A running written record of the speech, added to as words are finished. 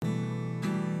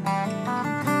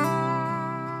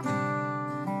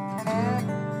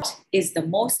is the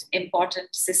most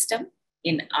important system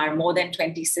in our more than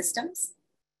 20 systems?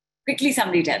 Quickly,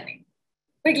 somebody tell me.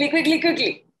 Quickly, quickly,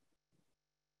 quickly.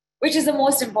 Which is the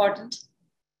most important?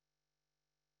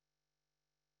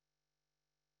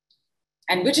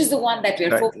 And which is the one that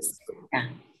we're focusing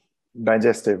on?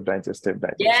 Digestive.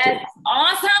 Yes,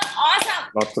 awesome.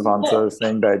 Lots of answers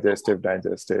saying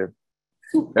digestive.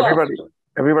 Super.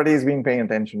 Everybody's been paying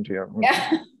attention to your,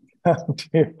 to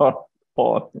your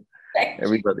thought.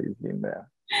 Everybody's been there.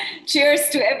 Cheers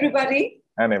to everybody.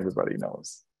 And everybody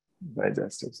knows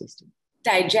digestive system.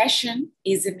 Digestion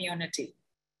is immunity.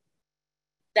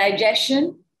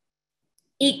 Digestion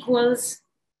equals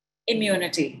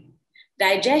immunity.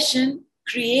 Digestion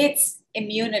creates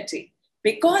immunity.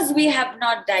 Because we have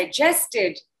not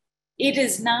digested, it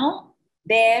is now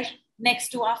there next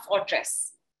to our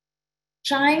fortress,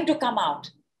 trying to come out,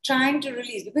 trying to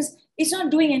release, because it's not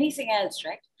doing anything else,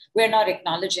 right? We're not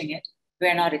acknowledging it.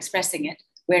 We're not expressing it.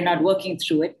 We're not working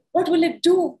through it. What will it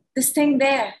do, this thing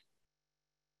there?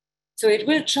 So it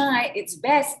will try its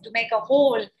best to make a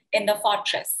hole in the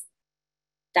fortress.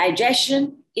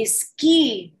 Digestion is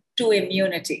key to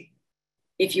immunity.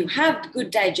 If you have good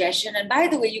digestion, and by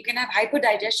the way, you can have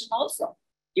hyperdigestion also.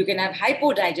 You can have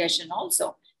hypodigestion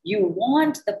also. You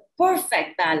want the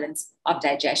perfect balance of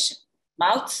digestion.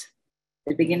 Mouth,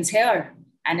 it begins here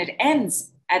and it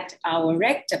ends at our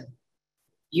rectum.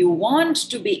 You want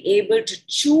to be able to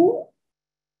chew.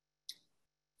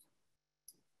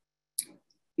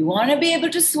 You want to be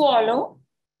able to swallow.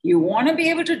 You want to be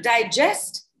able to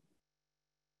digest.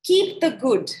 Keep the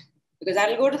good, because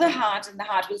that'll go to the heart and the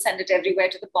heart will send it everywhere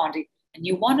to the body. And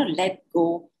you want to let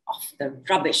go of the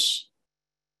rubbish.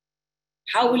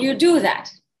 How will you do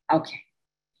that? Okay.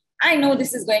 I know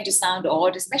this is going to sound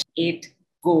odd, especially it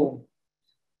go.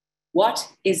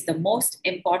 What is the most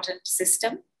important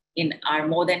system in our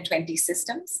more than 20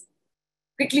 systems?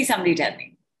 Quickly, somebody tell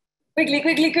me. Quickly,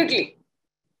 quickly, quickly.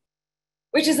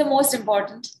 Which is the most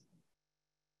important?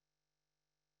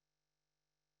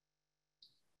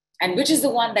 And which is the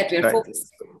one that we're focusing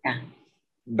on?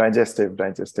 Digestive.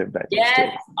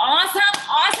 Yes,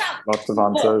 awesome. Lots of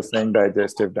answers saying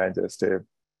digestive.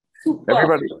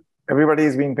 Super.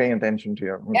 Everybody's been paying attention to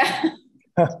your,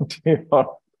 to your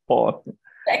thought.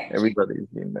 Everybody's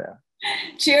been there.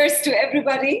 Cheers to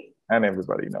everybody. And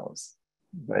everybody knows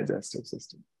digestive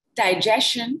system.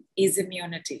 Digestion is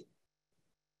immunity.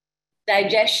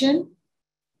 Digestion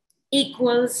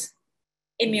equals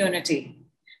immunity.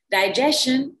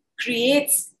 Digestion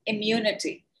creates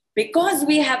immunity. Because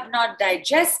we have not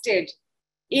digested,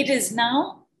 it is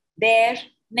now there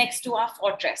next to our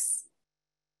fortress,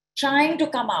 trying to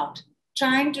come out,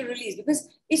 trying to release, because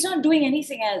it's not doing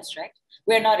anything else, right?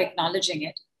 We're not acknowledging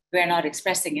it. We're not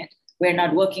expressing it. We're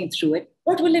not working through it.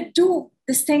 What will it do,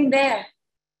 this thing there?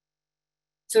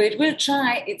 So it will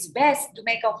try its best to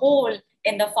make a hole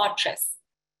in the fortress.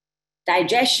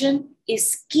 Digestion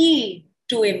is key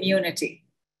to immunity.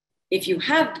 If you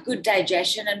have good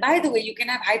digestion, and by the way, you can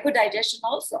have hyperdigestion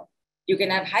also. You can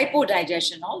have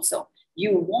hypodigestion also.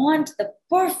 You want the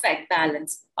perfect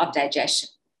balance of digestion.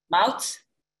 Mouth,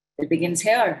 it begins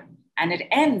here and it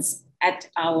ends at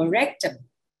our rectum.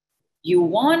 You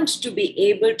want to be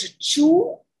able to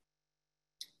chew.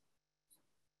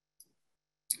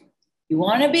 You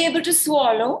want to be able to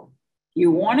swallow.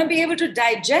 You want to be able to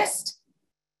digest.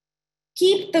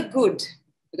 Keep the good,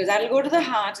 because that'll go to the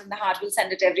heart and the heart will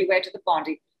send it everywhere to the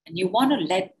body. And you want to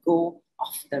let go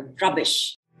of the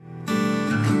rubbish.